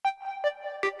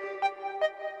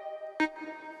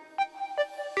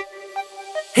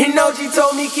And OG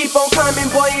told me keep on climbing,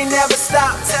 boy, you never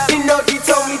stop. And OG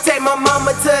told me take my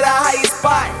mama to the highest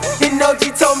spot. And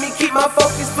OG told me keep my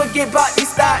focus, forget about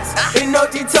these thoughts. And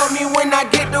OG told me when I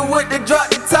get the wood to drop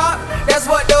the top. That's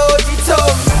what the OG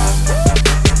told me.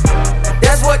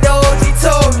 That's what the OG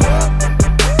told me.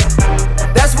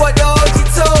 That's what the OG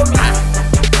told me.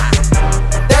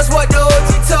 That's what the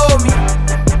OG told me.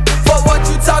 For what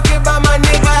you talking about, my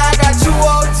nigga, I got you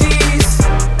OGs.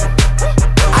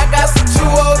 I got some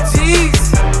true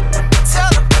OGs.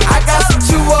 I got some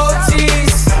true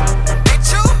OGs.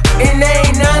 And they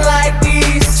ain't none like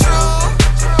these.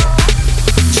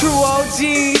 True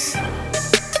OGs.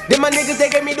 Then my niggas, they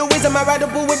gave me the wisdom. I ride the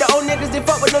bull with the old niggas. They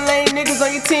fuck with the lame niggas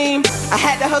on your team. I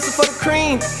had to hustle for the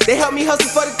cream. They helped me hustle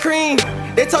for the cream.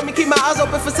 They told me keep my eyes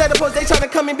open for setups. They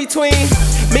tryna come in between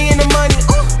me and the money.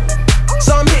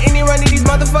 So I'm hitting and running these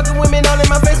motherfucking women all in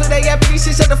my face with they yapping these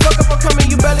shit. Shut the fuck up, I'm coming.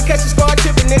 You barely catch a squad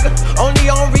tripping, nigga. Only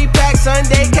on repack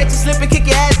Sunday. Catch you slipping, kick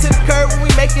your ass to the curb when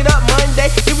we make it up Monday.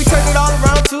 Then we turn it all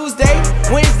around Tuesday,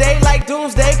 Wednesday like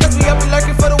doomsday. Cause we up and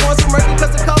lurking for the ones who murking.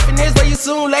 Cause the coffin is where you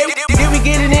soon late. Then we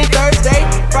get it in Thursday.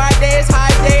 Friday is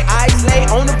high day. Eyes late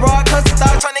on the broad cause the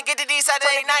thought trying to get to these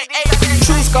Saturday night.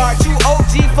 True scar, true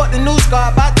OG, fuck the new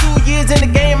scar. About 2 years in the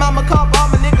game, I'ma cop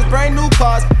all my niggas brand new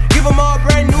cars. Give them all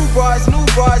brand new bras, new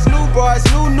bras, new bras,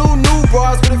 new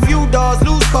bras with a few dolls,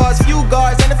 loose cars, few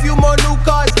guards, and a few more new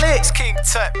cars lit. It's King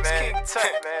Tut, man.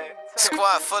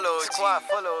 Squad full of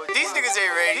OG. These niggas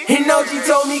ain't ready. And OG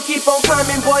told me keep on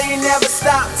climbing, boy, you never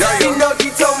stop. And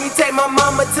OG told me take my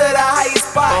mama to the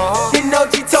highest spot. And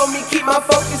OG told me keep my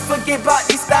focus, forget about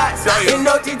these thoughts. And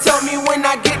OG told me when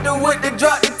I get the wood to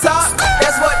drop the top.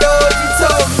 That's what the OG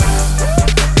told me.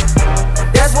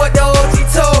 That's what the OG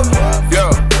told me.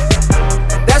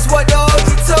 That's what the OG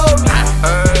told me.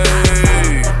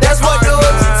 That's what the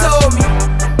OG told me.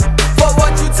 For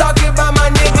what you talking about, my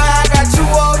nigga, I got true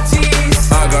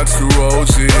OGs. I got true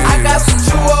OGs. I got some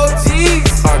true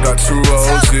OGs. I got true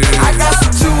OGs. I got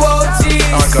some true OGs.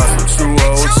 I got some true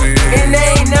OGs. And they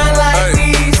ain't none like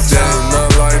these. They ain't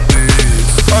none like these.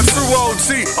 A true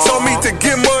OG told me to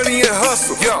get money and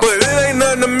hustle. But it ain't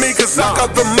nothing to me cause I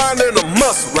got the mind and the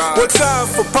muscle. One time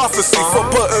for prophecy for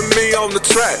putting me on the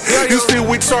track. You see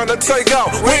we tryna take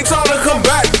out, we ain't tryna come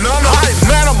back. Hype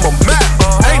man, I'm a Mac.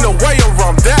 Ain't no way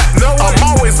around that. I'm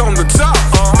always on the top.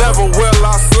 Never will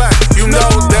I slack. You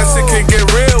know that shit can get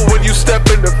real when you step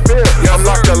in the field. I'm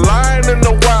like a lion in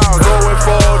the wild, going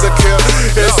for the kill.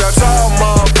 It's that tall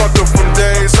motherfucker from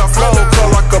days. I flow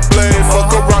cold like a blade.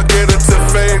 Fuck a rock, get it to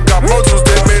fade. Got modules,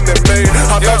 they minute made.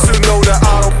 I thought you know that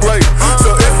I don't play.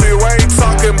 So if you ain't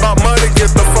talking about money, get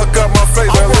the fuck out my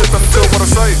face. Man, listen to what I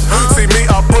say. See me,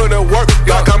 I put in work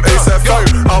like I'm ASAP Ferg.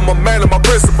 I'm a man of my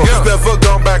principles. Never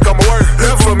gone back on my word.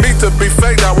 For me to be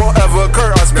fake, that won't ever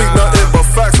occur. I speak nothing but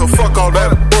facts, so fuck all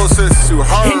that bullshit you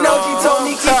heard. And OG told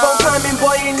me keep on climbing,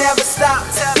 boy, you never stop.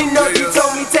 And OG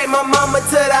told me take my mama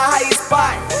to the highest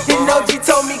spot. And OG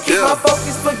told me keep my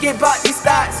focus, forget about these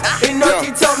thoughts. And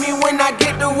OG told me when I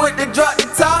get the wood to drop the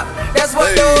top. That's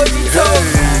what the OG told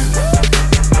me.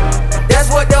 That's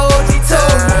what the OG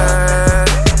told me.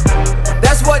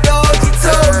 That's what the OG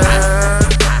told me.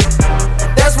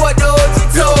 That's what the OG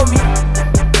told me.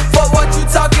 For what you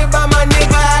talking about, my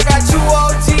nigga, I got true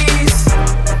OGs.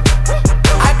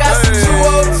 I got some true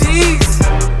OGs.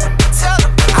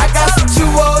 I got some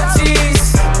true OGs.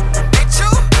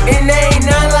 And they ain't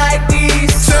none like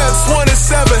these.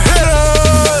 10-27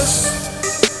 hitters.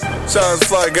 Shout out to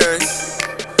Fly Gang.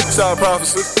 Shout out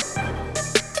Prophecy.